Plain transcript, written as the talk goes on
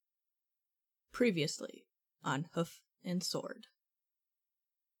Previously on Hoof and Sword.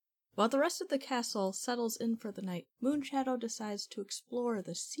 While the rest of the castle settles in for the night, Moonshadow decides to explore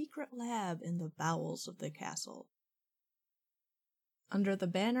the secret lab in the bowels of the castle. Under the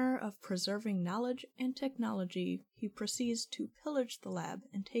banner of preserving knowledge and technology, he proceeds to pillage the lab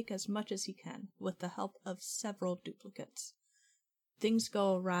and take as much as he can, with the help of several duplicates. Things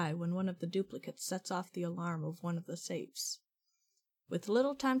go awry when one of the duplicates sets off the alarm of one of the safes. With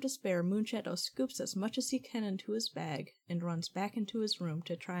little time to spare, Moonshadow scoops as much as he can into his bag and runs back into his room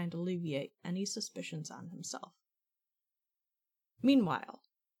to try and alleviate any suspicions on himself. Meanwhile,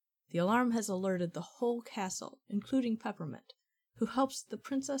 the alarm has alerted the whole castle, including Peppermint, who helps the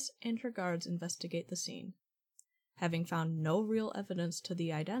princess and her guards investigate the scene. Having found no real evidence to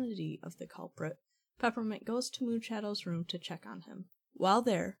the identity of the culprit, Peppermint goes to Moonshadow's room to check on him. While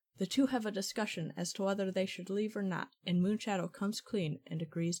there, the two have a discussion as to whether they should leave or not, and Moonshadow comes clean and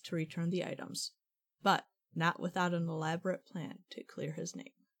agrees to return the items, but not without an elaborate plan to clear his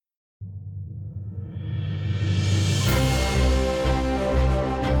name.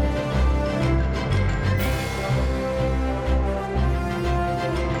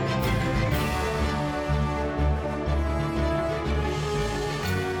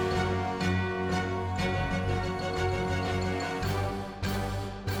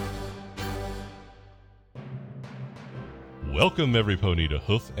 Welcome every pony to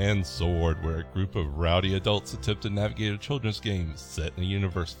Hoof and Sword, where a group of rowdy adults attempt to navigate a children's game set in a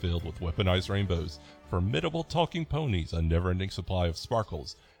universe filled with weaponized rainbows, formidable talking ponies, a never-ending supply of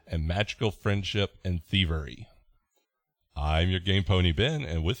sparkles, and magical friendship and thievery. I'm your game pony Ben,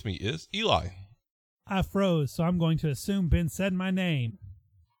 and with me is Eli. I froze, so I'm going to assume Ben said my name.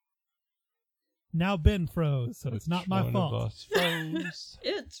 Now Ben froze, so it's not my fault. Which one of us froze?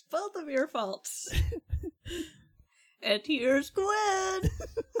 It's both of your faults. And here's Gwen.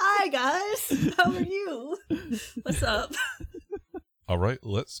 Hi, guys. How are you? What's up? All right,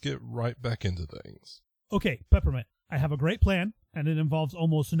 let's get right back into things. Okay, Peppermint, I have a great plan, and it involves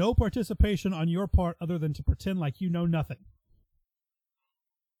almost no participation on your part other than to pretend like you know nothing.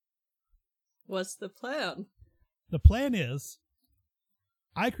 What's the plan? The plan is,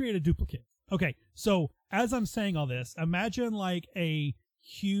 I create a duplicate. Okay, so as I'm saying all this, imagine like a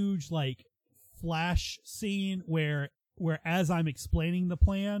huge flash scene where as I'm explaining the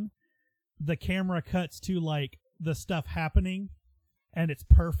plan, the camera cuts to the stuff happening and it's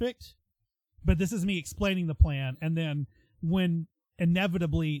perfect. But this is me explaining the plan, and then when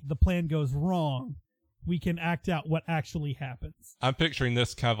inevitably the plan goes wrong, we can act out what actually happens. I'm picturing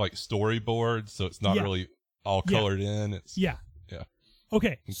this kind of like storyboard, so it's not really all colored in. It's Yeah.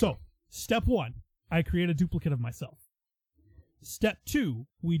 Okay, so step 1, I create a duplicate of myself. Step 2,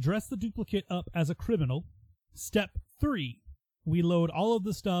 we dress the duplicate up as a criminal. Step 3, we load all of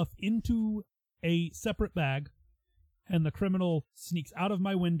the stuff into a separate bag, and the criminal sneaks out of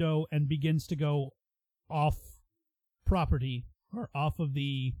my window and begins to go off property, or off of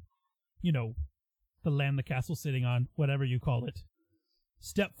the land the castle's sitting on, whatever you call it.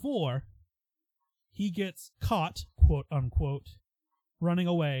 Step 4, he gets caught, quote unquote, running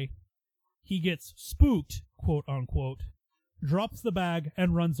away. He gets spooked, quote unquote, drops the bag,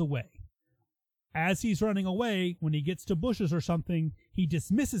 and runs away. As he's running away, when he gets to bushes or something, he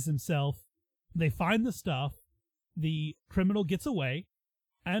dismisses himself. They find the stuff, the criminal gets away,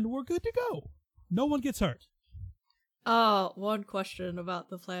 and we're good to go. No one gets hurt. One question about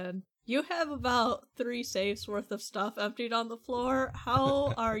the plan. You have about 3 safes worth of stuff emptied on the floor.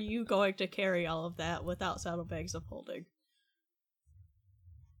 How are you going to carry all of that without saddlebags of holding?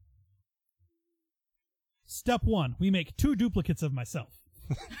 Step 1, we make 2 duplicates of myself.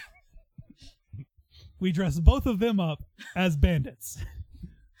 We dress both of them up as bandits.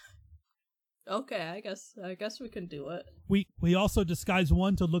 Okay, I guess we can do it. We also disguise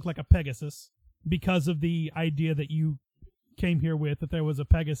one to look like a Pegasus, because of the idea that you came here with, that there was a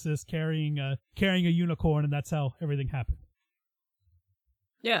Pegasus carrying a unicorn, and that's how everything happened.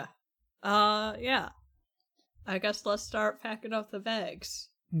 Yeah. Yeah. I guess let's start packing up the bags.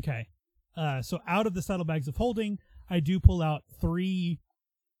 Okay. So out of the saddlebags of holding, I do pull out three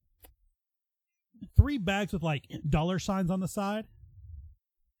bags with dollar signs on the side.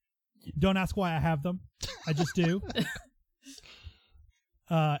 Don't ask why I have them. I just do.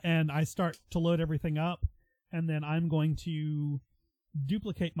 And I start to load everything up, and then I'm going to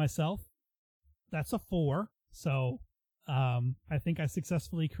duplicate myself. That's a 4. So I think I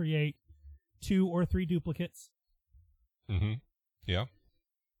successfully create 2 or 3 duplicates. Mm-hmm. Yeah.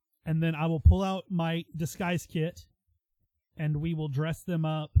 And then I will pull out my disguise kit, and we will dress them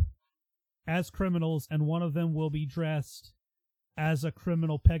up as criminals, and one of them will be dressed as a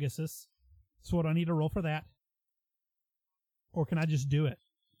criminal Pegasus. So what do I need to roll for that? Or can I just do it?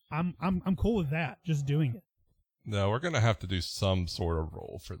 I'm cool with that, just doing it. No, we're going to have to do some sort of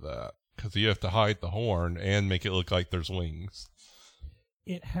roll for that. Because you have to hide the horn and make it look like there's wings.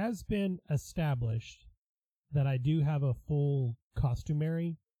 It has been established that I do have a full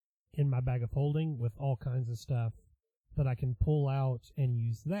costumery in my bag of holding with all kinds of stuff that I can pull out and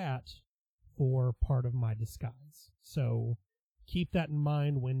use that for part of my disguise. So keep that in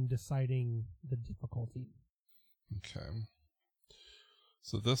mind when deciding the difficulty. Okay.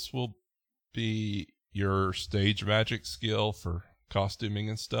 So this will be your stage magic skill for costuming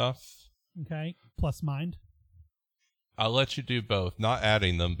and stuff. Okay. Plus mind. I'll let you do both. Not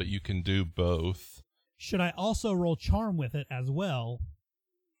adding them, but you can do both. Should I also roll charm with it as well?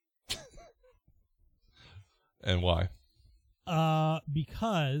 And why?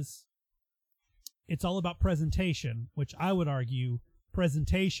 Because it's all about presentation, which I would argue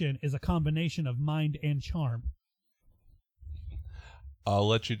presentation is a combination of mind and charm. I'll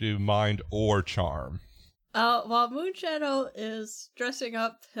let you do mind or charm. While Moonshadow is dressing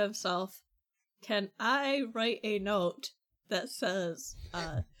up himself, can I write a note that says,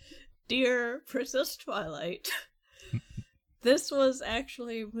 Dear Princess Twilight, this was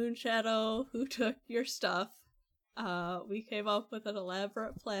actually Moonshadow who took your stuff. We came up with an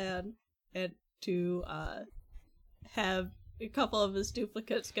elaborate plan and to have a couple of his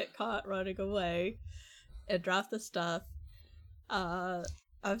duplicates get caught running away and drop the stuff.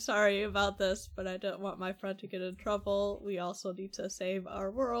 I'm sorry about this, but I don't want my friend to get in trouble. We also need to save our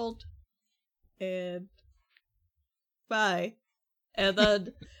world. And bye. And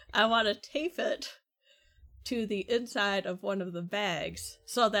then I want to tape it to the inside of one of the bags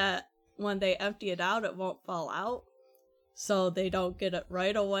so that when they empty it out, it won't fall out. So they don't get it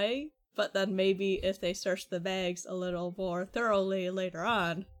right away. But then maybe if they search the bags a little more thoroughly later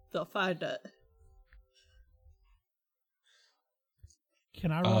on, they'll find it.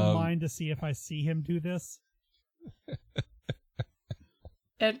 Can I roll mine to see if I see him do this?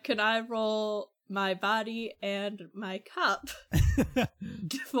 And can I roll my body and my cup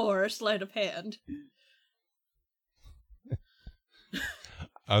for sleight of hand?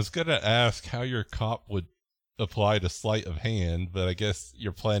 I was going to ask how your cop would apply to sleight of hand, but I guess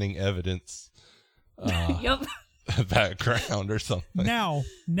you're planning evidence Yep. background or something. Now,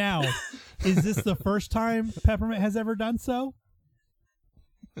 is this the first time Peppermint has ever done so?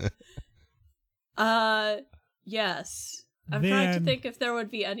 Yes. I'm trying to think if there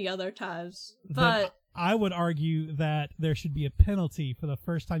would be any other times, but I would argue that there should be a penalty for the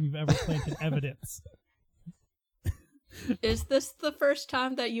first time you've ever planted evidence. is this the first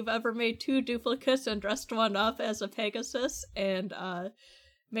time that you've ever made two duplicates and dressed one up as a Pegasus and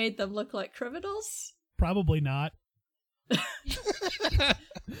made them look like criminals? Probably not.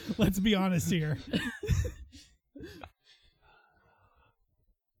 Let's be honest here.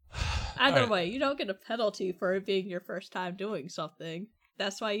 Either way, you don't get a penalty for it being your first time doing something.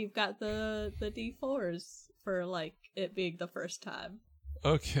 That's why you've got the D4s for like it being the first time.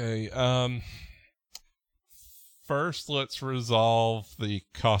 Okay, first let's resolve the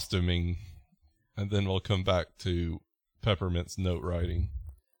costuming, and then we'll come back to Peppermint's note writing.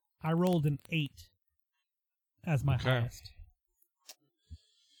 I rolled an 8 as my highest.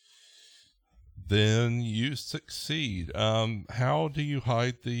 Then you succeed. How do you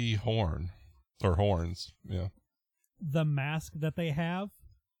hide the horn? Or horns, yeah. The mask that they have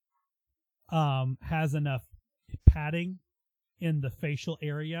has enough padding in the facial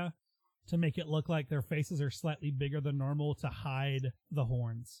area to make it look like their faces are slightly bigger than normal to hide the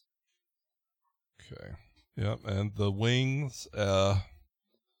horns. Okay. Yep, and the wings, The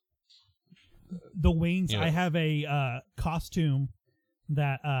wings, yeah. I have a costume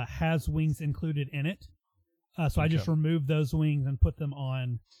that has wings included in it. So I just removed those wings and put them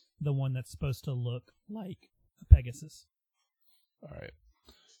on the one that's supposed to look like a Pegasus. All right.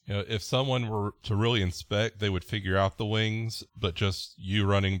 You know, if someone were to really inspect, they would figure out the wings, but just you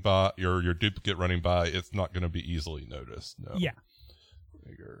running by, your duplicate running by, it's not going to be easily noticed. No. Yeah.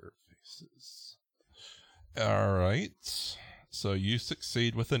 Bigger faces. All right. So you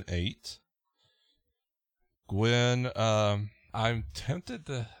succeed with an 8. Gwen, I'm tempted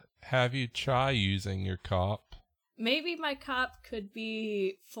to have you try using your cop. Maybe my cop could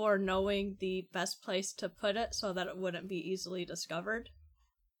be for knowing the best place to put it so that it wouldn't be easily discovered.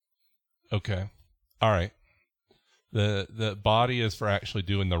 Okay. All right. The body is for actually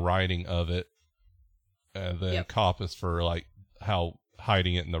doing the writing of it. And then cop is for like how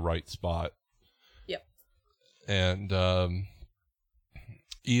hiding it in the right spot. Yep. And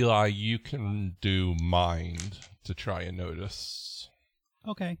Eli, you can do mind to try and notice.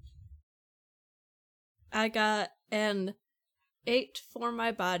 Okay. I got an 8 for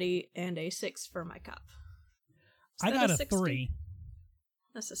my body and a 6 for my cup. I got a 3.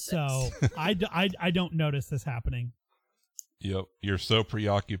 That's a 6. So I don't notice this happening. Yep, you're so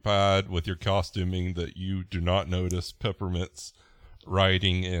preoccupied with your costuming that you do not notice Peppermint's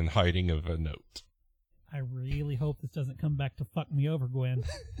writing and hiding of a note. I really hope this doesn't come back to fuck me over, Gwen.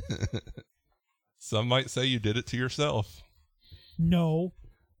 Some might say you did it to yourself. No,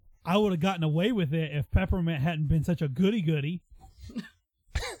 I would have gotten away with it if Peppermint hadn't been such a goody-goody.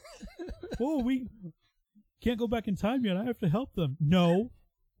 Oh, we can't go back in time yet. I have to help them. No,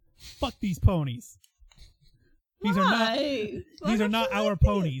 fuck these ponies. These are not our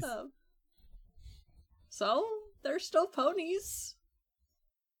ponies. So they're still ponies.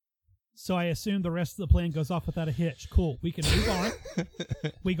 So I assume the rest of the plan goes off without a hitch. Cool. We can move on.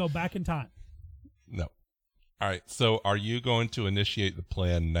 We go back in time. No. All right. So are you going to initiate the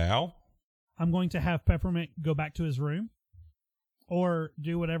plan now? I'm going to have Peppermint go back to his room or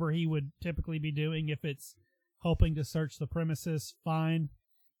do whatever he would typically be doing. If it's helping to search the premises, fine.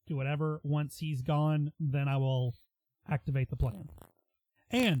 Do whatever. Once he's gone, then I will activate the plan.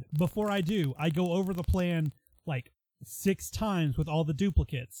 And before I do, I go over the plan like 6 times with all the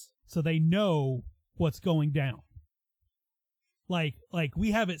duplicates so they know what's going down. Like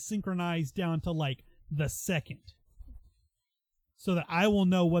we have it synchronized down to like the second. So that I will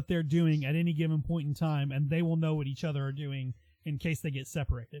know what they're doing at any given point in time and they will know what each other are doing in case they get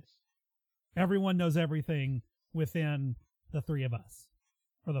separated. Everyone knows everything within the 3 of us.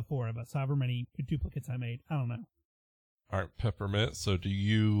 Or the 4 of us, however many duplicates I made. I don't know. All right, Peppermint. So do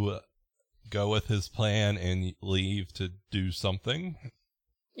you go with his plan and leave to do something?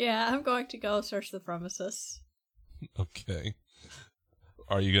 Yeah, I'm going to go search the premises. Okay.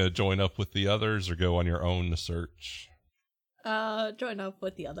 Are you going to join up with the others or go on your own to search? Join up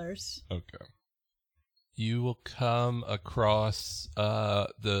with the others. Okay. You will come across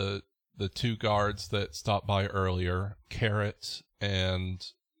the 2 guards that stopped by earlier, Carrot and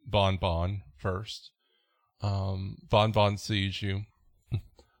Bonbon first. Bonbon sees you.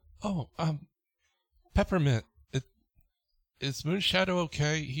 Oh, Peppermint, is Moonshadow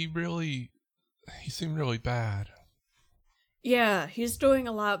okay? He seemed really bad. Yeah, he's doing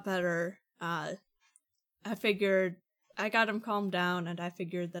a lot better. I figured I got him calmed down and I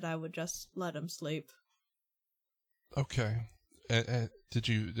figured that I would just let him sleep. Okay. And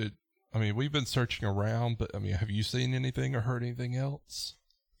we've been searching around, but have you seen anything or heard anything else?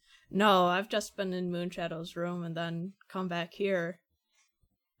 No, I've just been in Moonshadow's room and then come back here.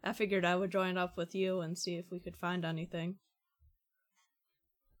 I figured I would join up with you and see if we could find anything.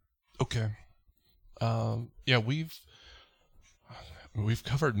 Okay. Yeah, we've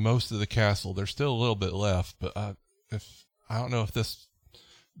covered most of the castle. There's still a little bit left, but I don't know if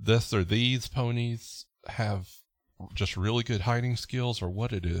this or these ponies have just really good hiding skills or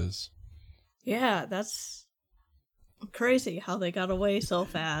what it is. Yeah, that's crazy how they got away so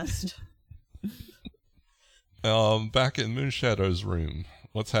fast. Back in Moonshadow's room,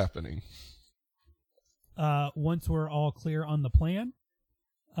 what's happening? Once we're all clear on the plan,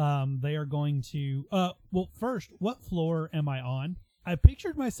 they are going to well, first, what floor am I on? I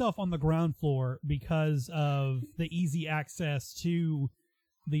pictured myself on the ground floor because of the easy access to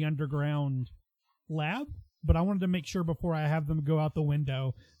the underground lab, but I wanted to make sure before I have them go out the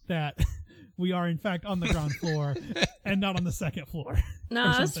window that we are in fact on the ground floor and not on the second floor.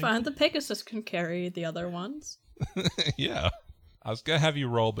 No, that's fine. The Pegasus can carry the other ones. Yeah. I was going to have you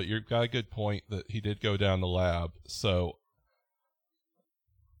roll, but you've got a good point that he did go down the lab. So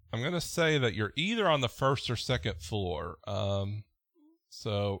I'm going to say that you're either on the first or second floor.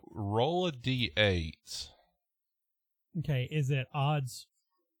 So roll a d8. Okay, is it odds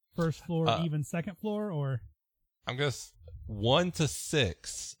first floor, even second floor, or? I'm going to 1 to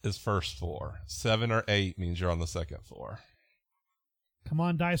 6 is first floor. 7 or 8 means you're on the second floor. Come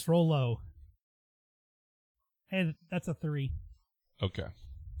on, dice, roll low. Hey, that's a 3. Okay.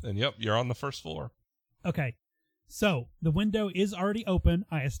 And yep, you're on the first floor. Okay. So the window is already open.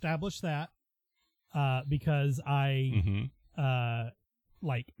 I established that because I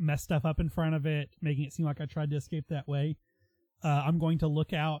messed stuff up in front of it, making it seem like I tried to escape that way. I'm going to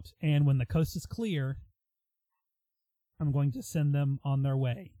look out, and when the coast is clear, I'm going to send them on their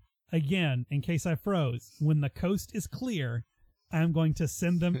way. Again, in case I froze, when the coast is clear, I'm going to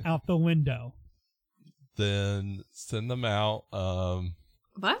send them out the window. Then send them out.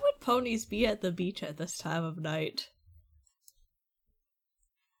 Why would ponies be at the beach at this time of night?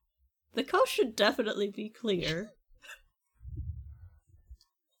 The coast should definitely be clear.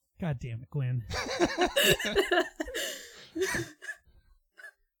 God damn it, Gwen.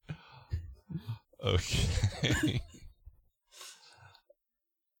 Okay.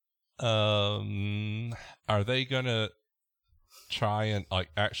 Are they gonna try and like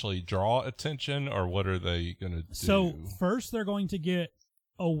actually draw attention, or what are they gonna do? So first, they're going to get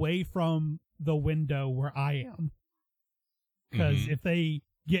away from the window where I am, because if they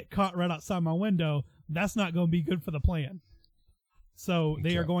get caught right outside my window, that's not going to be good for the plan. So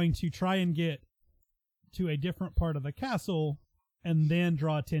they are going to try and get to a different part of the castle and then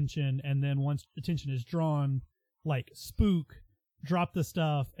draw attention. And then once attention is drawn, like spook, drop the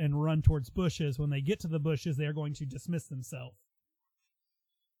stuff and run towards bushes. When they get to the bushes, they are going to dismiss themselves.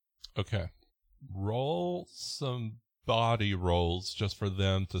 Okay. Roll some body rolls just for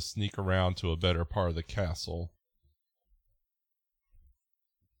them to sneak around to a better part of the castle.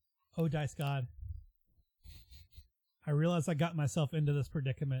 Oh, Dice God. I realize I got myself into this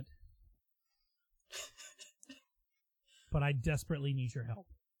predicament. But I desperately need your help.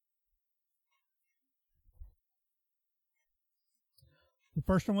 The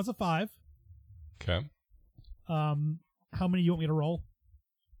first one was a 5. Okay. How many you want me to roll?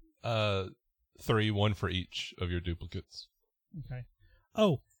 3, 1 for each of your duplicates. Okay.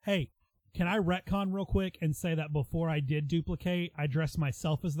 Oh, hey, can I retcon real quick and say that before I did duplicate, I dressed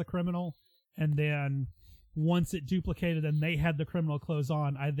myself as the criminal, and then once it duplicated and they had the criminal clothes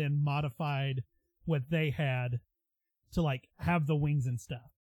on, I then modified what they had to like have the wings and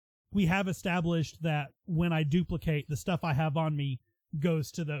stuff. We have established that when I duplicate, the stuff I have on me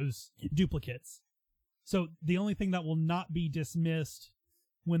goes to those duplicates. So the only thing that will not be dismissed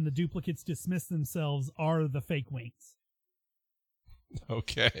when the duplicates dismiss themselves are the fake wings.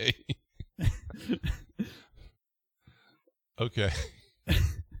 Okay. Okay.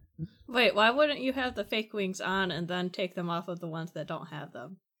 Wait, why wouldn't you have the fake wings on and then take them off of the ones that don't have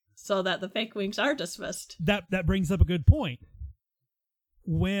them? So that the fake wings are dismissed. That brings up a good point.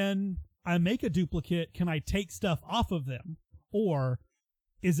 When I make a duplicate, can I take stuff off of them? Or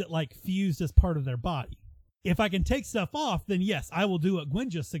is it like fused as part of their body? If I can take stuff off, then yes, I will do what Gwen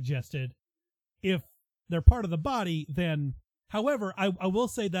just suggested. If they're part of the body, then... However, I will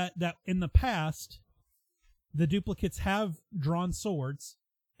say that in the past, the duplicates have drawn swords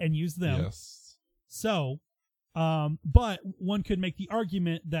and used them. Yes. So, but one could make the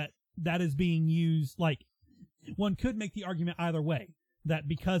argument that is being used, like, one could make the argument either way. That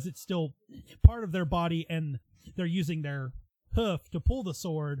because it's still part of their body and they're using their hoof to pull the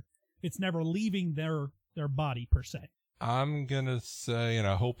sword, it's never leaving their body per se. I'm gonna say, and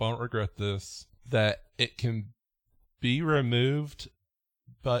I hope I don't regret this, that it can be removed,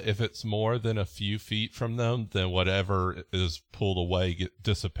 but if it's more than a few feet from them, then whatever is pulled away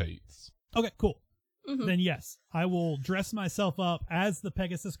dissipates. Okay, cool. Mm-hmm. Then yes, I will dress myself up as the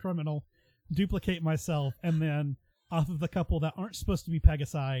Pegasus criminal, duplicate myself, and then off of the couple that aren't supposed to be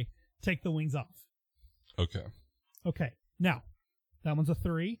Pegasi, take the wings off. Okay. Okay, now, that one's a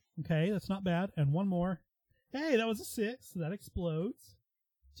 3. Okay, that's not bad. And one more. Hey, that was a 6, so that explodes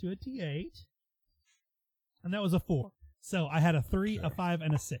to a D8. And that was a 4. So I had a 3, a 5,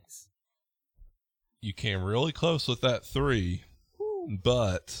 and a 6. You came really close with that 3,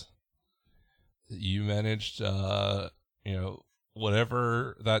 but you managed,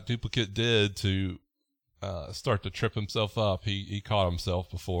 whatever that duplicate did to start to trip himself up, he caught himself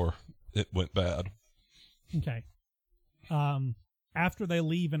before it went bad. Okay. After they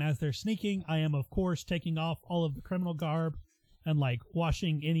leave and as they're sneaking, I am, of course, taking off all of the criminal garb and, like,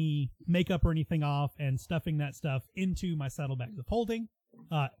 washing any makeup or anything off and stuffing that stuff into my saddlebags of holding.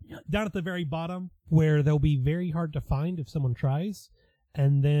 Down at the very bottom, where they'll be very hard to find if someone tries.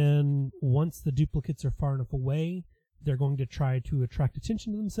 And then once the duplicates are far enough away, they're going to try to attract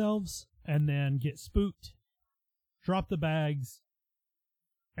attention to themselves and then get spooked, drop the bags,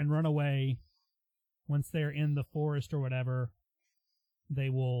 and run away. Once they're in the forest or whatever, they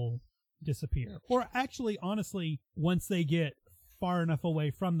will disappear. Or actually, honestly, once they get far enough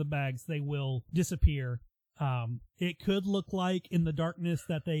away from the bags, they will disappear. It could look like in the darkness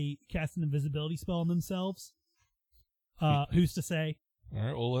that they cast an invisibility spell on themselves. Who's to say? All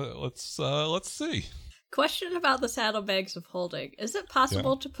right, well, let's see. Question about the saddlebags of holding. Is it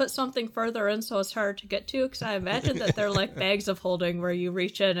possible to put something further in so it's hard to get to? Because I imagine that they're like bags of holding where you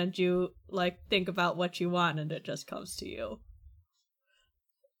reach in and you like think about what you want and it just comes to you.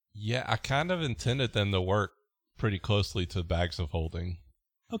 Yeah, I kind of intended them to work pretty closely to bags of holding.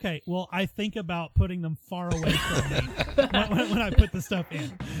 Okay, well, I think about putting them far away from me when I put the stuff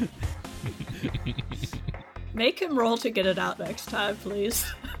in. Make him roll to get it out next time, please.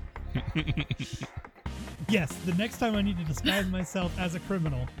 Yes, the next time I need to disguise myself as a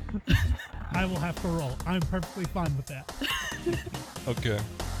criminal, I will have to roll. I'm perfectly fine with that. Okay.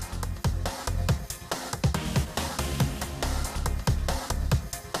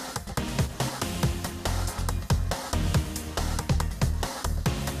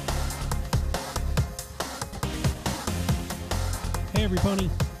 Hey, every pony,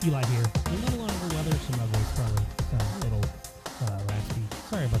 Eli here. A little under the weather, so my voice probably sounds a little raspy.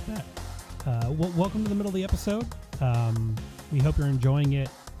 Sorry about that. Welcome to the middle of the episode. We hope you're enjoying it.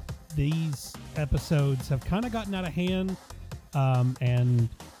 These episodes have kind of gotten out of hand, and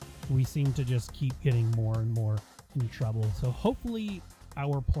we seem to just keep getting more and more in trouble. So hopefully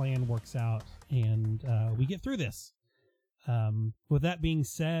our plan works out and we get through this. With that being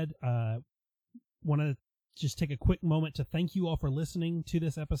said, want to just take a quick moment to thank you all for listening to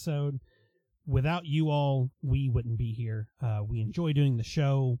this episode. Without you all, we wouldn't be here. We enjoy doing the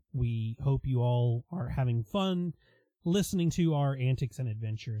show. We hope you all are having fun listening to our antics and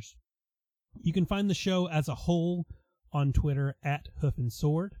adventures. You can find the show as a whole on Twitter at Hoof and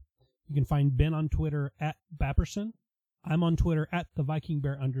Sword. You can find Ben on Twitter at Bapperson. I'm on Twitter at the Viking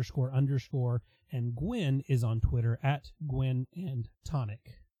Bear __, and Gwen is on Twitter at Gwen and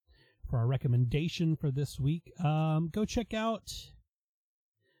Tonic. For our recommendation for this week, go check out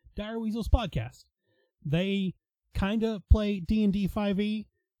Dire Weasel's podcast. They kind of play D&D 5e,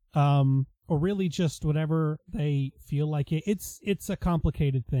 or really just whatever they feel like it. It's a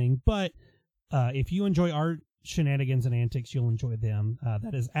complicated thing, but if you enjoy our shenanigans and antics, you'll enjoy them.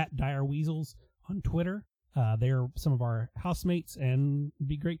 That is at Dire Weasels on Twitter. They're some of our housemates, and it'd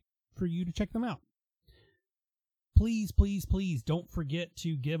be great for you to check them out. Please, please, please don't forget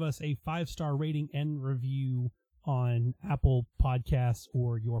to give us a 5-star rating and review on Apple Podcasts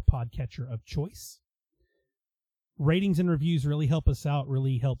or your podcatcher of choice. Ratings and reviews really help us out,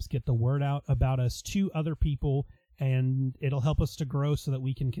 really helps get the word out about us to other people, and it'll help us to grow so that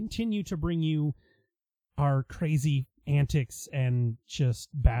we can continue to bring you our crazy antics and just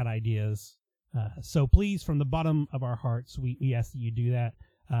bad ideas. So please, from the bottom of our hearts, we ask that you do that.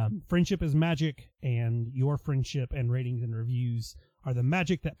 Friendship is magic, and your friendship and ratings and reviews are the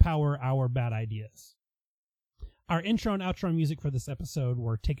magic that power our bad ideas. Our intro and outro music for this episode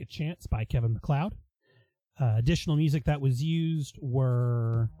were Take a Chance by Kevin MacLeod. Additional music that was used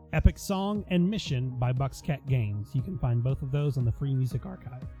were Epic Song and Mission by Buckscat Games. You can find both of those on the Free Music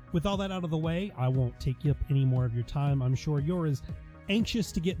Archive. With all that out of the way, I won't take up any more of your time. I'm sure you're as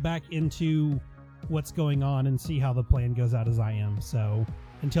anxious to get back into what's going on and see how the plan goes out as I am. So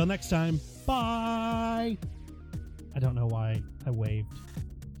until next time, bye! I don't know why I waved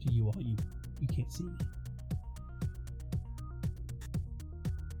to you all. You can't see me.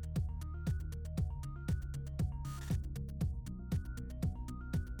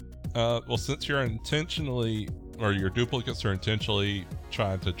 Well, since you're intentionally, or your duplicates are intentionally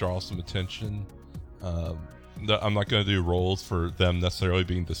trying to draw some attention, I'm not going to do rolls for them necessarily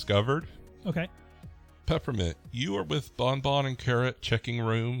being discovered. Okay. Peppermint, you are with Bonbon and Carrot checking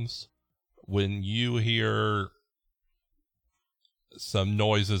rooms when you hear some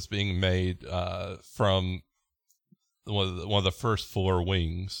noises being made from one of the first floor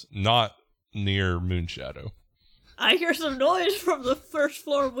wings, not near Moonshadow. I hear some noise from the first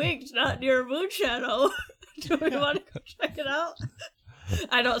floor wings, not near Moonshadow. Do we want to go check it out?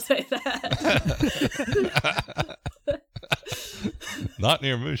 I don't say that. Not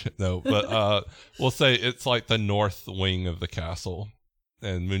near Moonshadow, no, but we'll say it's like the north wing of the castle,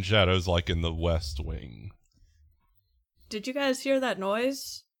 and Moonshadow's like in the west wing. Did you guys hear that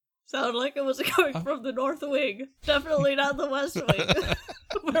noise? Sounded like it was coming from the north wing. Definitely not the west wing,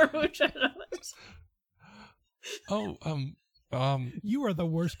 where Moonshadow is. Oh, You are the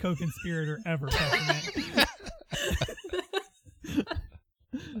worst co-conspirator ever, Peppermint.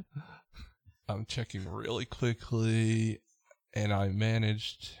 I'm checking really quickly, and I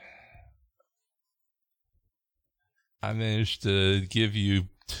managed to give you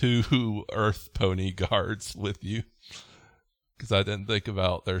 2 Earth Pony guards with you, because I didn't think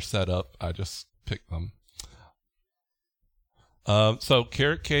about their setup. I just picked them. So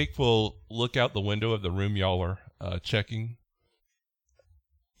Carrot Cake will look out the window of the room y'all are checking.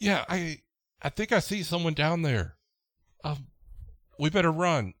 Yeah, I think I see someone down there. We better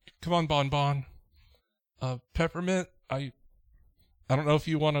run. Come on, Bonbon. Peppermint, I don't know if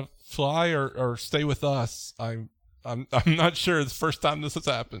you want to fly or stay with us. I'm not sure. It's the first time this has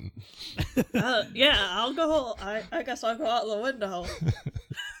happened. Yeah, I'll go. I guess I'll go out the window.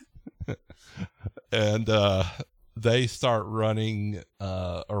 And they start running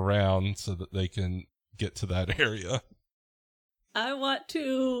around so that they can get to that area. I want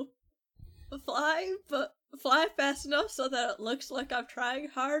to fly, but fly fast enough so that it looks like I'm trying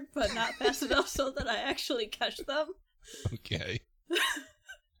hard, but not fast enough so that I actually catch them. Okay.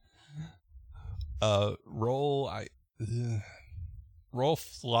 Roll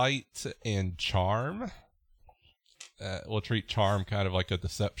flight and charm. We'll treat charm kind of like a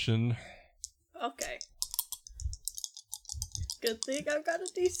deception. Okay. Good thing I've got a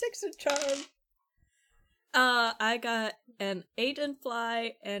D6 in charm. I got an 8 in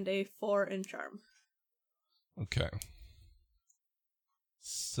fly and a 4 in charm. Okay.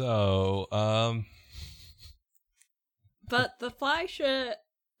 So, But the fly should...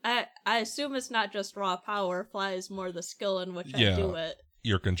 I assume it's not just raw power. Fly is more the skill in which I do it.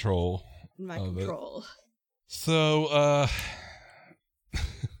 Your control. My control. So,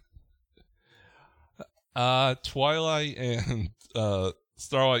 Twilight and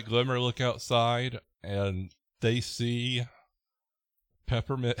Starlight Glimmer look outside, and they see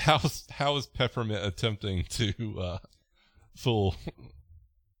Peppermint. How is Peppermint attempting to fool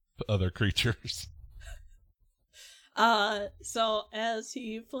other creatures? So as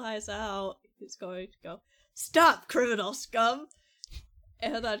he flies out, he's going to go, "Stop, criminal scum!"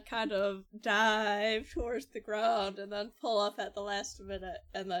 And then kind of dive towards the ground and then pull up at the last minute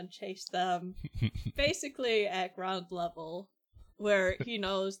and then chase them basically at ground level, where he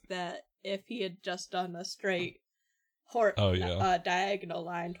knows that if he had just done a straight diagonal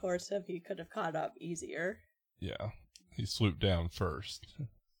line towards him, he could have caught up easier. Yeah, he swooped down first.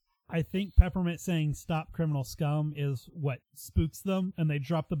 I think Peppermint saying "stop, criminal scum" is what spooks them, and they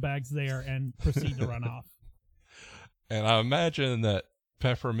drop the bags there and proceed to run off. And I imagine that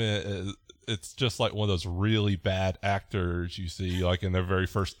Peppermint it's just like one of those really bad actors you see like in their very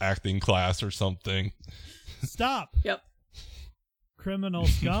first acting class or something. Stop. Yep. Criminal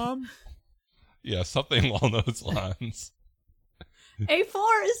scum. Yeah, something along those lines.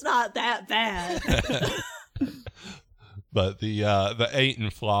 A4 is not that bad. But the 8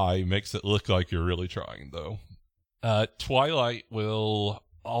 and fly makes it look like you're really trying, though. Twilight will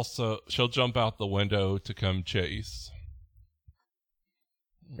she'll jump out the window to come chase.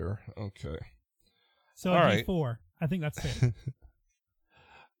 Here, okay. So a D4. I think that's fair.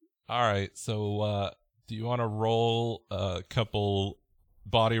 All right, so do you want to roll a couple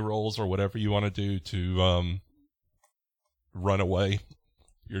body rolls or whatever you want to do to run away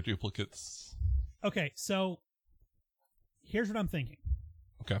your duplicates? Okay, so here's what I'm thinking.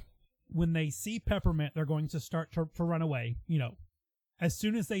 Okay. When they see Peppermint, they're going to start to run away. You know, as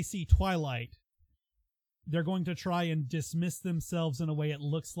soon as they see Twilight, they're going to try and dismiss themselves in a way it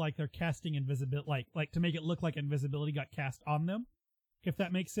looks like they're casting invisibility, like to make it look like invisibility got cast on them, if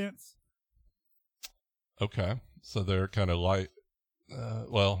that makes sense. Okay, so they're kind of like,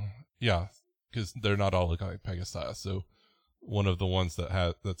 well, yeah, because they're not all looking like Pegasus. So one of the ones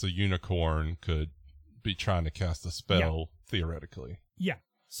that's a unicorn could be trying to cast a spell theoretically. Yeah.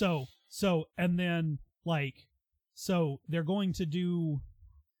 So and then so they're going to do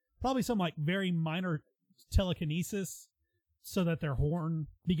probably some like very minor telekinesis so that their horn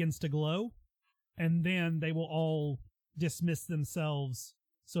begins to glow, and then they will all dismiss themselves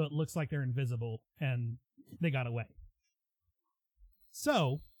so it looks like they're invisible and they got away.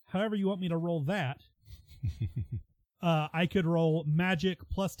 So, however you want me to roll that, I could roll magic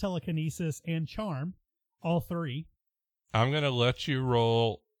plus telekinesis and charm, all 3. I'm going to let you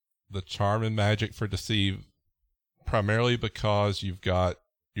roll the charm and magic for deceive, primarily because you've got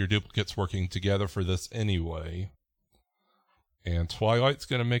your duplicates working together for this anyway. And Twilight's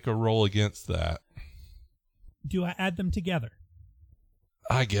going to make a roll against that. Do I add them together?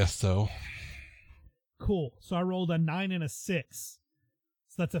 I guess so. Cool. So I rolled a 9 and a 6.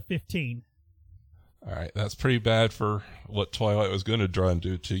 So that's a 15. All right, that's pretty bad for what Twilight was going to try and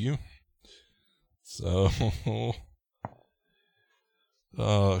do to you. So,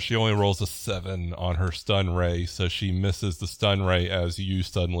 she only rolls a 7 on her stun ray, so she misses the stun ray as you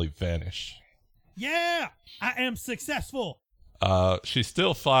suddenly vanish. Yeah, I am successful. She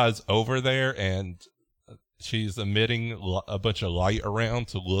still flies over there, and she's emitting a bunch of light around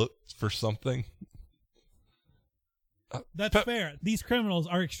to look for something. That's fair. These criminals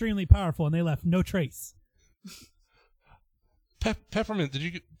are extremely powerful, and they left no trace. Peppermint,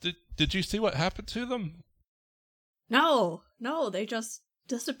 did you see what happened to them? No, they just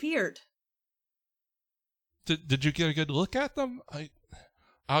disappeared. Did you get a good look at them? I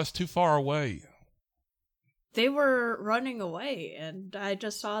was too far away. They were running away, and I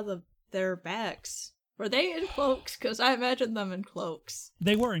just saw their backs. Were they in cloaks? Because I imagined them in cloaks.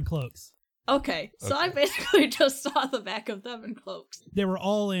 They were in cloaks. Okay, so I basically just saw the back of them in cloaks. They were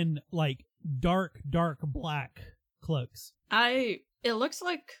all in, like, dark black cloaks. It looks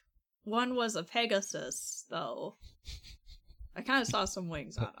like one was a Pegasus, though. I kind of saw some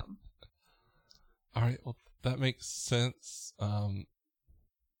wings on them. All right, well, that makes sense. All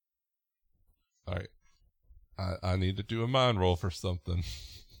right. I need to do a mind roll for something.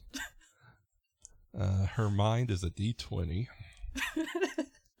 Her mind is a D20.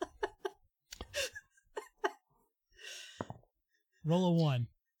 Roll a 1.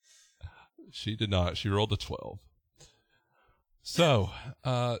 She did not. She rolled a 12. So,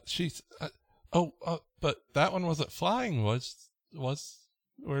 she's... but that one wasn't flying, were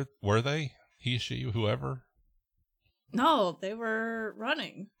they? He, she, whoever? No, they were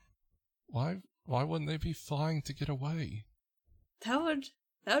running. Why wouldn't they be flying to get away? That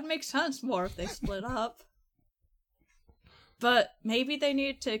would make sense more if they split up. But maybe they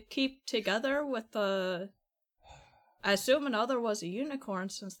need to keep together with the... I assume another was a unicorn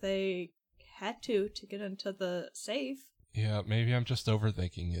since they had to get into the safe. Yeah, maybe I'm just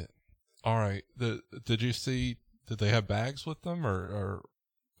overthinking it. Alright, did you see, did they have bags with them or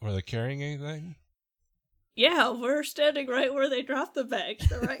were they carrying anything? Yeah, we're standing right where they dropped the bags.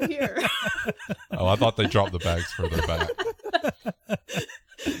 They're right here. Oh, I thought they dropped the bags further back.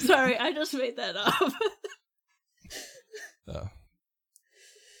 Sorry, I just made that up.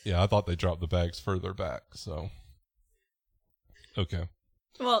 Yeah, I thought they dropped the bags further back, so. Okay.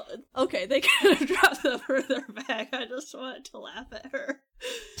 Well, okay, they could have dropped them further back. I just wanted to laugh at her.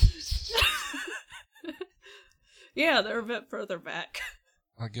 Yeah, they're a bit further back.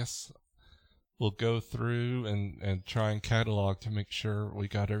 I guess we'll go through and try and catalog to make sure we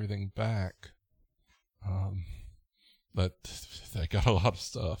got everything back. But they got a lot of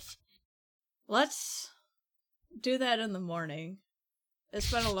stuff. Let's do that in the morning. It's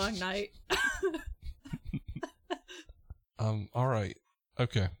been a long night. All right.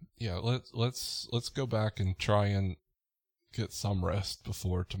 Okay. Yeah, let's go back and try and get some rest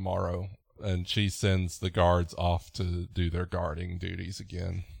before tomorrow. And she sends the guards off to do their guarding duties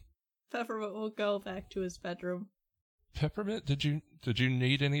again. Peppermint will go back to his bedroom. Peppermint, did you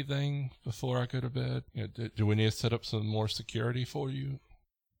need anything before I go to bed? Do we need to set up some more security for you?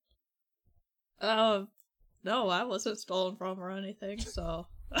 No, I wasn't stolen from or anything, so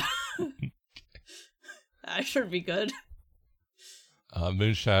I should be good.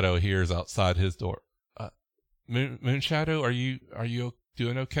 Moonshadow hears outside his door. Moonshadow, are you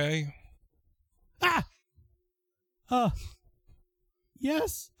doing okay?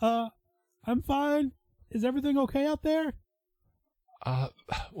 Yes, I'm fine. Is everything okay out there?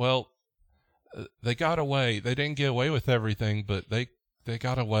 Well, they got away. They didn't get away with everything, but they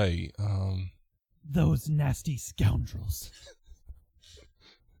got away. Those nasty scoundrels.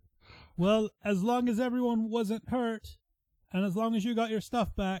 Well, as long as everyone wasn't hurt, and as long as you got your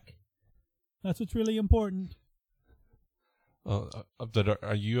stuff back, that's what's really important. But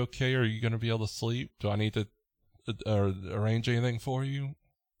are you okay? Are you going to be able to sleep? Do I need to arrange anything for you?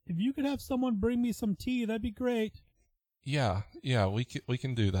 If you could have someone bring me some tea, that'd be great. Yeah, we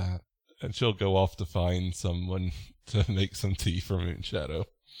can do that. And she'll go off to find someone to make some tea for Moonshadow.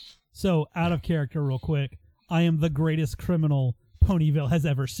 So, out of character real quick, I am the greatest criminal Ponyville has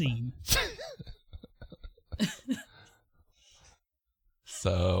ever seen.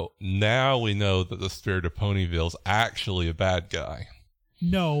 So, now we know that the spirit of Ponyville's actually a bad guy.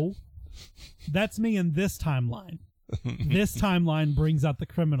 No, that's me in this timeline. This timeline brings out the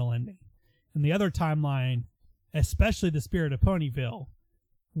criminal in me. In the other timeline, especially the spirit of Ponyville,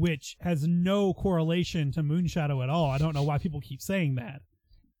 which has no correlation to Moonshadow at all. I don't know why people keep saying that.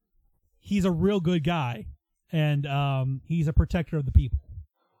 He's a real good guy, and he's a protector of the people.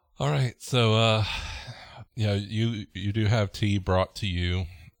 All right, so yeah, you do have tea brought to you.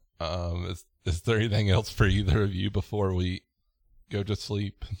 Is there anything else for either of you before we go to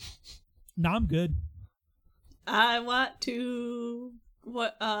sleep? No, I'm good. I want to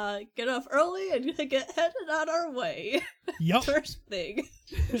get up early and get headed on our way. Yup. First thing.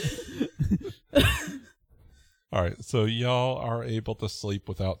 All right, so y'all are able to sleep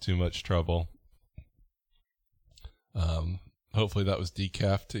without too much trouble. Hopefully that was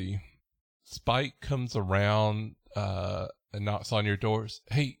decaf tea. Spike comes around and knocks on your doors.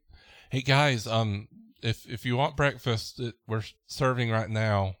 Hey guys, if you want breakfast, we're serving right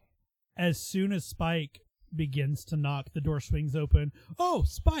now. As soon as Spike begins to knock, the door swings open. Oh,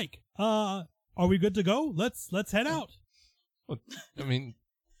 Spike, are we good to go? Let's head out. I mean,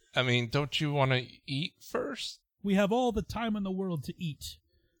 don't you want to eat first? We have all the time in the world to eat.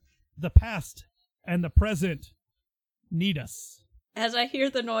 The past and the present need us. As I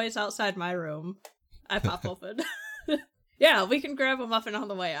hear the noise outside my room, I pop open. Yeah, we can grab a muffin on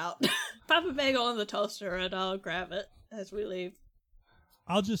the way out. Pop a bagel in the toaster and I'll grab it as we leave.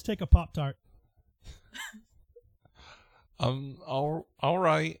 I'll just take a Pop-Tart. All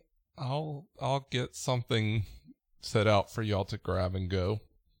right. I'll get something set out for y'all to grab and go.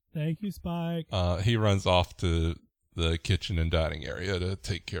 Thank you, Spike. He runs off to the kitchen and dining area to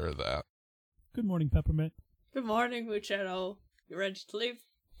take care of that. Good morning, Peppermint. Good morning, Moonshadow. You ready to leave?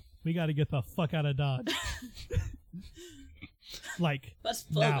 We gotta get the fuck out of Dodge. Like, Let's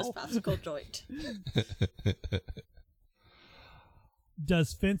blow now. this popsicle joint.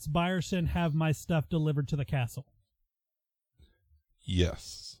 Does Fence Byerson have my stuff delivered to the castle?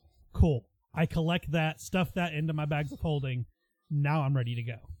 Yes. Cool. I collect that, stuff that into my bags of holding. Now I'm ready to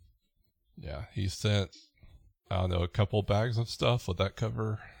go. Yeah, he sent, I don't know, a couple bags of stuff. Would that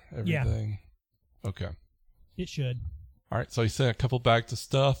cover everything? Yeah. Okay. It should. All right, so he sent a couple bags of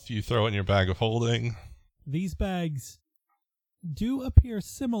stuff. You throw it in your bag of holding. These bags do appear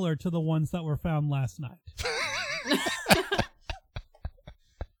similar to the ones that were found last night.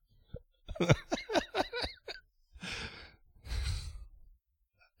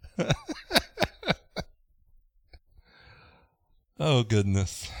 Oh,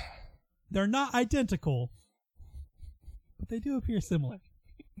 goodness. They're not identical, but they do appear similar.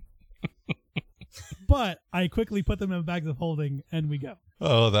 But I quickly put them in bags of holding, and we go.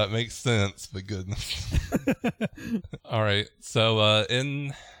 Oh, that makes sense, but goodness. All right, so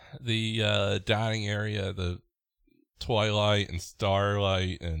in the dining area, the Twilight and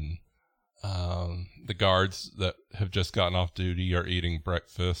Starlight and the guards that have just gotten off duty are eating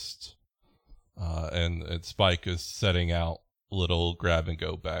breakfast, and Spike is setting out little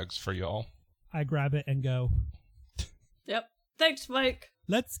grab-and-go bags for y'all. I grab it and go. Yep. Thanks, Mike.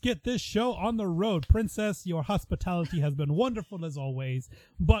 Let's get this show on the road. Princess, your hospitality has been wonderful as always,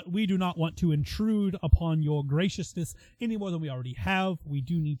 but we do not want to intrude upon your graciousness any more than we already have. We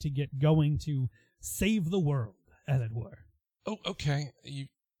do need to get going to save the world, as it were. Oh, okay.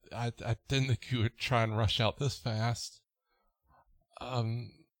 I didn't think you would try and rush out this fast.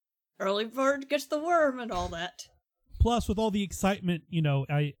 Early bird gets the worm and all that. Plus, with all the excitement,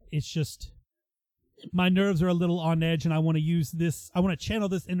 it's just my nerves are a little on edge, and I want to use this. I want to channel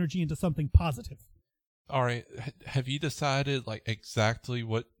this energy into something positive. All right. Have you decided like exactly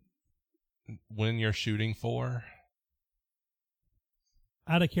when you're shooting for?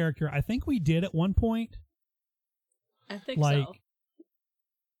 Out of character, I think we did at one point. I think so.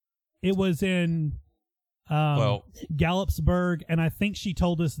 It was in Gallopsburg, and I think she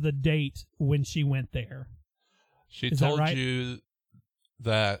told us the date when she went there. She Is told that right? you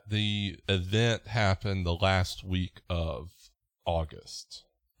that the event happened the last week of August.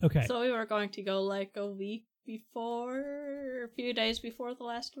 Okay. So we were going to go like a week before, a few days before the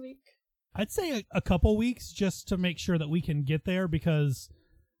last week. I'd say a couple weeks just to make sure that we can get there, because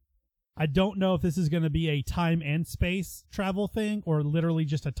I don't know if this is going to be a time and space travel thing or literally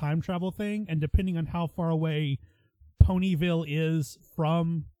just a time travel thing. And depending on how far away Ponyville is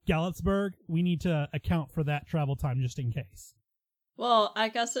from Gallopsburg, we need to account for that travel time just in case. Well, I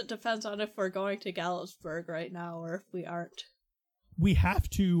guess it depends on if we're going to Gallopsburg right now or if we aren't. We have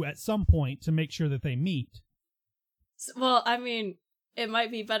to at some point to make sure that they meet. Well, I mean, it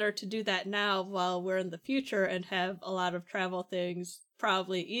might be better to do that now while we're in the future and have a lot of travel things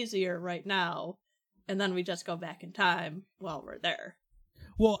probably easier right now, and then we just go back in time while we're there.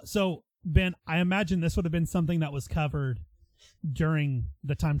 Well, so, Ben, I imagine this would have been something that was covered during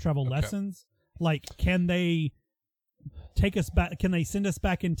the time travel lessons. Like, can they take us back? Can they send us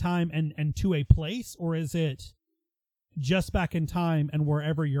back in time and to a place, or is it just back in time and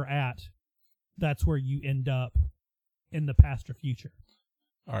wherever you're at, that's where you end up in the past or future?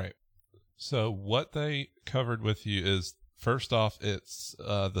 All right. So what they covered with you is, first off, it's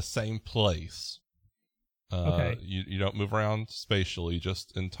the same place. Okay. You don't move around spatially,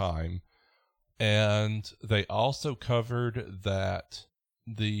 just in time. And they also covered that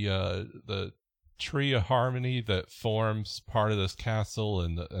the tree of harmony that forms part of this castle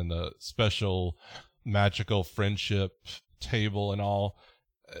and the special magical friendship table and all,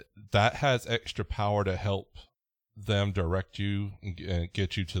 that has extra power to help them direct you and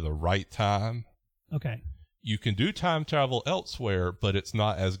get you to the right time. Okay. You can do time travel elsewhere, but it's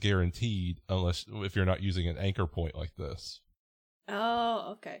not as guaranteed if you're not using an anchor point like this.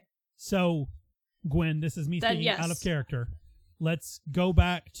 Oh, okay. So, Gwen, this is me Then speaking yes. out of character. Let's go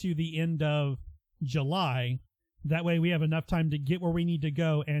back to the end of July. That way we have enough time to get where we need to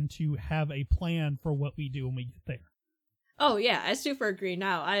go and to have a plan for what we do when we get there. Oh, yeah, I super agree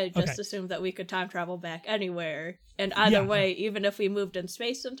now. I just assumed that we could time travel back anywhere. And either way, even if we moved in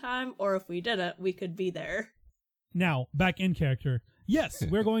space and time, or if we didn't, we could be there. Now, back in character. Yes,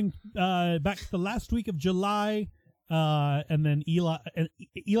 we're going back to the last week of July. And then Eli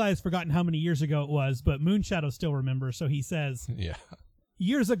has forgotten how many years ago it was, but Moonshadow still remembers. So he says, Yeah.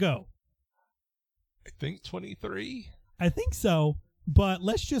 Years ago. I think 23? I think so. But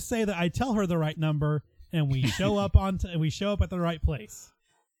let's just say that I tell her the right number, and we show up we show up at the right place.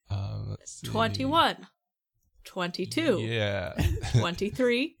 Let's see. 21, 22, Yeah.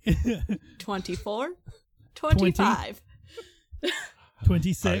 23, 24, 25.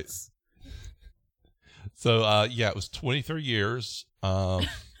 26. So, it was 23 years.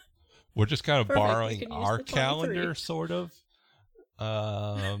 We're just kind of Perfect. You borrowing can use our the 23. calendar, sort of.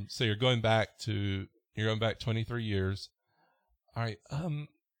 So you're going back 23 years. All right.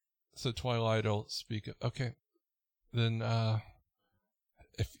 So Twilight will speak. Okay. Then,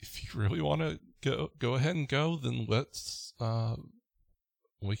 if you really want to go ahead and go, then let's,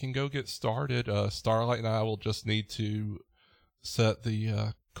 we can go get started. Starlight and I will just need to set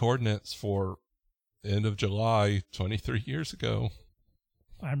the, coordinates for end of July 23 years ago.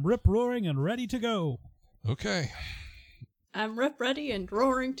 I'm rip-roaring and ready to go. Okay. I'm ready and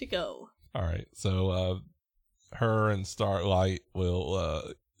roaring to go. All right. So, her and Starlight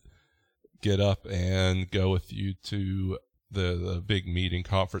will, get up and go with you to the big meeting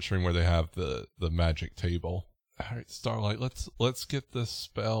conference room where they have the magic table. All right, Starlight, let's get this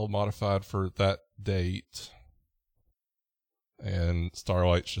spell modified for that date. And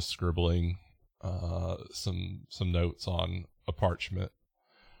Starlight's just scribbling some notes on a parchment.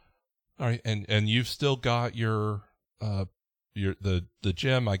 All right, and you've still got your the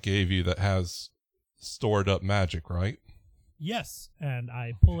gem I gave you that has stored up magic, right? Yes, and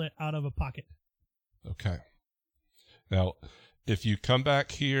I pull it out of a pocket. Okay. Now, if you come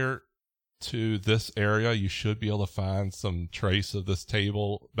back here to this area, you should be able to find some trace of this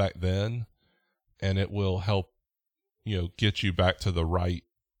table back then, and it will help, get you back to the right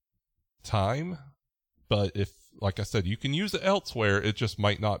time. But if, like I said, you can use it elsewhere, it just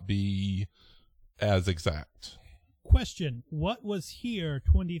might not be as exact. Question, what was here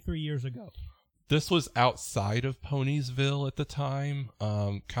 23 years ago? This was outside of Poniesville at the time,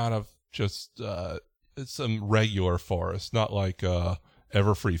 kind of just some regular forest, not like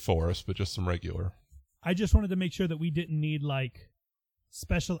Everfree forest, but just some regular. I just wanted to make sure that we didn't need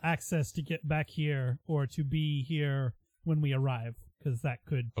special access to get back here or to be here when we arrive, because that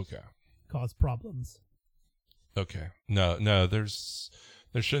could cause problems. Okay. No, there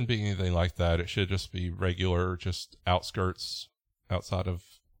shouldn't be anything like that. It should just be regular, just outskirts outside of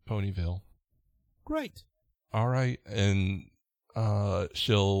Ponyville. Great. All right, and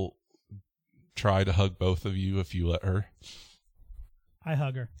she'll try to hug both of you if you let her. I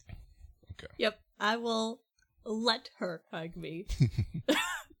hug her. Okay. Yep, I will let her hug me.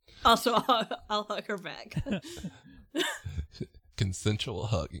 Also, I'll hug her back. Consensual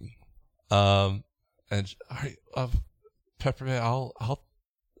hugging. And all right, Peppermint,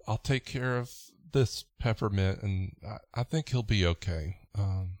 I'll take care of this Peppermint, and I think he'll be okay.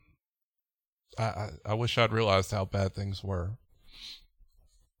 I wish I'd realized how bad things were.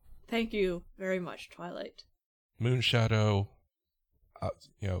 Thank you very much, Twilight. Moonshadow,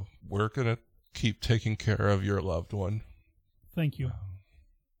 we're gonna keep taking care of your loved one. Thank you.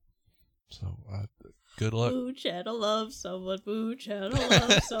 So, good luck. Moonshadow loves someone. Moonshadow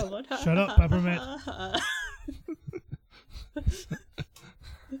loves someone. Shut up, Peppermint.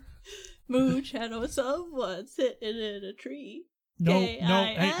 Moonshadow someone sitting in a tree. No,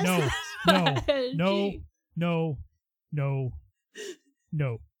 K-I-S.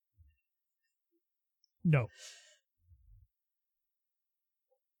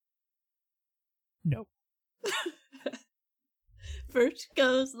 No. First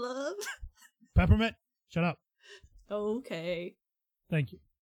goes love. Peppermint, shut up. Okay. Thank you.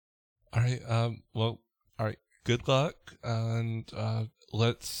 All right. All right. Good luck, and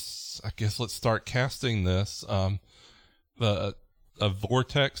let's start casting this. A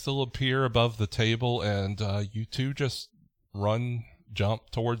vortex will appear above the table, and you two just jump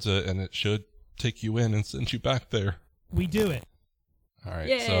towards it, and it should take you in and send you back there. We do it. All right.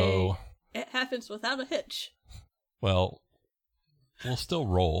 Yay. So it happens without a hitch. Well, we'll still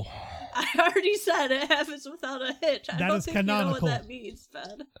roll. I already said it happens without a hitch. I don't think canonical. You know what that means,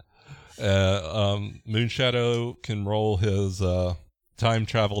 Ben. Moonshadow can roll his time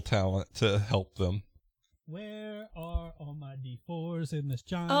travel talent to help them. Where are all my D4s in this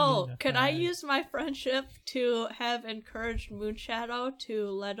giant? Oh, could I use my friendship to have encouraged Moonshadow to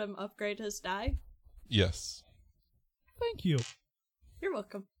let him upgrade his die? Yes. Thank you. You're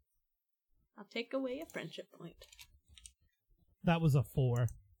welcome. I'll take away a friendship point. That was a 4.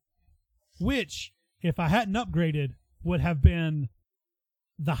 Which, if I hadn't upgraded, would have been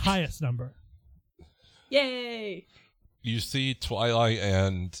the highest number. Yay! You see Twilight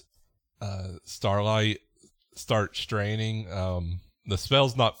and Starlight start straining. The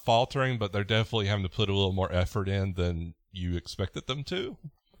spell's not faltering, but they're definitely having to put a little more effort in than you expected them to.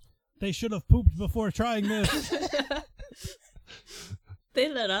 They should have pooped before trying this. They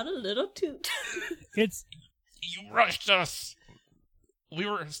let out a little toot. You rushed us. We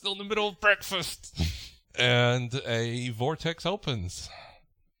were still in the middle of breakfast. And a vortex opens.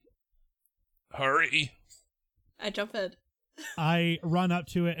 Hurry. I jump in. I run up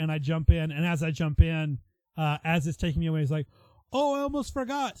to it and I jump in, and as I jump in, as it's taking me away, it's like, oh, I almost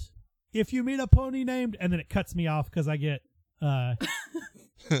forgot. If you meet a pony named, and then it cuts me off because I get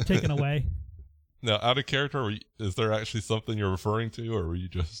taken away. Now, out of character, is there actually something you're referring to, or were you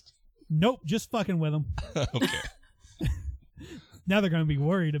just... Nope, just fucking with them. Okay. Now they're going to be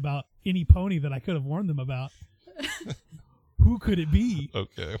worried about any pony that I could have warned them about. Who could it be?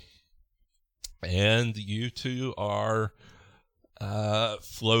 Okay. And you two are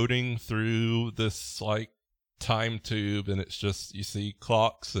floating through this, like, time tube, and it's just, you see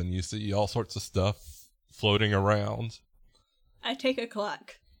clocks and you see all sorts of stuff floating around. I take a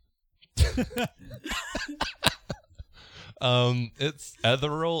clock. It's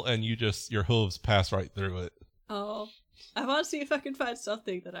ethereal, and your hooves pass right through it. Oh, I want to see if I can find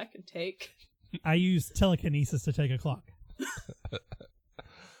something that I can take. I use telekinesis to take a clock.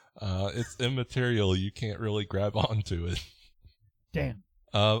 It's immaterial. You can't really grab onto it. Damn.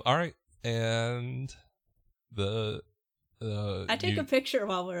 All right, and I take a picture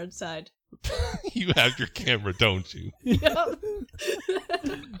while we're inside. You have your camera, don't you? Yep.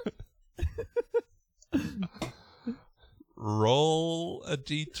 Roll a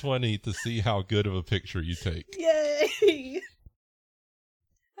d20 to see how good of a picture you take. Yay!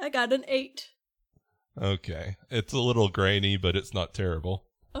 I got an 8. Okay. It's a little grainy, but it's not terrible.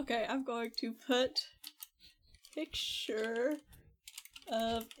 Okay, I'm going to put picture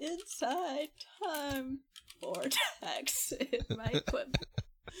of inside time vortex in my equipment.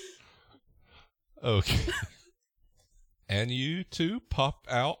 Okay. And you two pop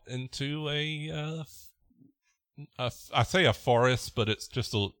out into I say a forest, but it's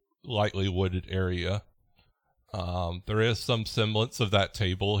just a lightly wooded area. There is some semblance of that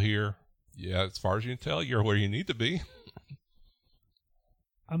table here. Yeah, as far as you can tell, you're where you need to be.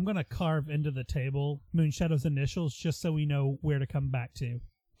 I'm going to carve into the table Moonshadow's initials just so we know where to come back to.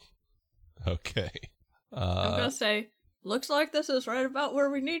 Okay. I'm going to say, looks like this is right about where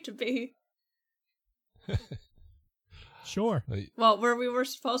we need to be. Sure. Well, where we were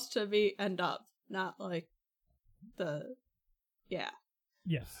supposed to end up, not like yeah.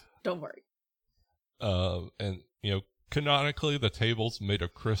 Yes. Don't worry. And, canonically, the table's made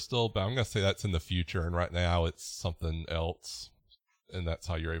of crystal, but I'm going to say that's in the future, and right now it's something else, and that's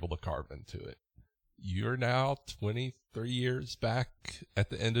how you're able to carve into it. You're now 23 years back at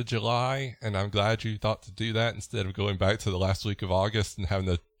the end of July, and I'm glad you thought to do that instead of going back to the last week of August and having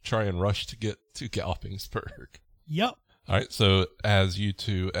to try and rush to get to Gallopingspurg. Yep. All right, so as you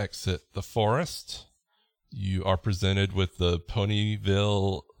two exit the forest, you are presented with the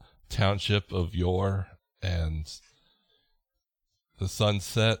Ponyville township of yore, and the sun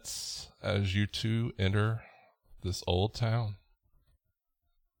sets as you two enter this old town.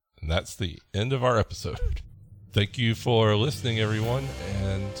 And that's the end of our episode. Thank you for listening, everyone,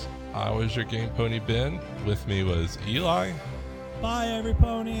 and I was your Game Pony Ben. With me was Eli. Bye, every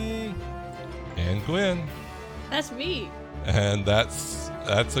pony. And Gwen. That's me. And that's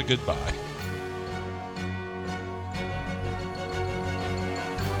a goodbye.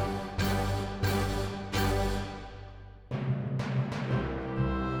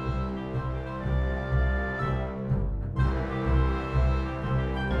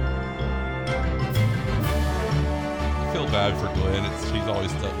 I feel bad for Gwen. She's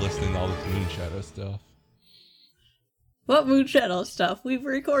always stuck listening to all this Moonshadow stuff. What Moonshadow stuff? We've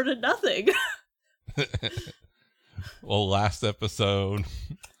recorded nothing. Well, last episode,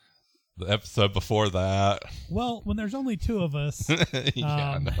 the episode before that. Well, when there's only two of us.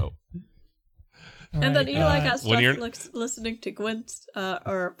 Yeah, I know. And then Eli got when stuck listening to Gwen's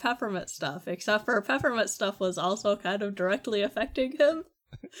or Peppermint stuff, except for Peppermint stuff was also kind of directly affecting him.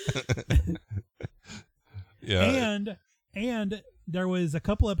 Yeah. And there was a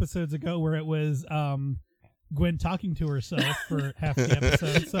couple episodes ago where it was Gwen talking to herself for half the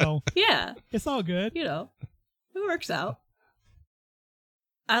episode, so yeah, it's all good. It works out.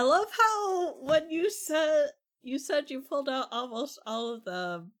 I love how when you said you pulled out almost all of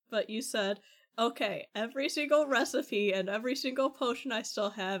them, but you said, okay, every single recipe and every single potion I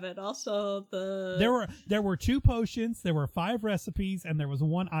still have, and also there were 2 potions, there were 5 recipes, and there was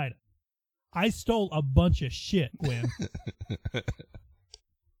 1 item. I stole a bunch of shit, Gwen.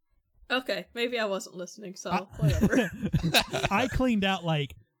 Okay, maybe I wasn't listening, so whatever. I cleaned out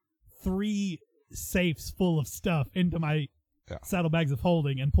like 3 safes full of stuff into my saddlebags of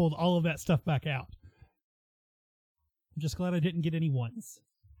holding and pulled all of that stuff back out. I'm just glad I didn't get any ones.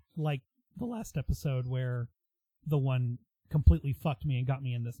 Like the last episode where the one completely fucked me and got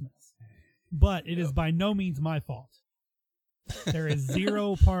me in this mess. but it is by no means my fault. There is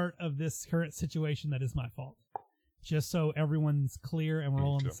zero part of this current situation that is my fault. Just so everyone's clear and we're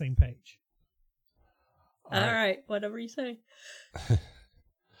all on the same page. All right, whatever you say.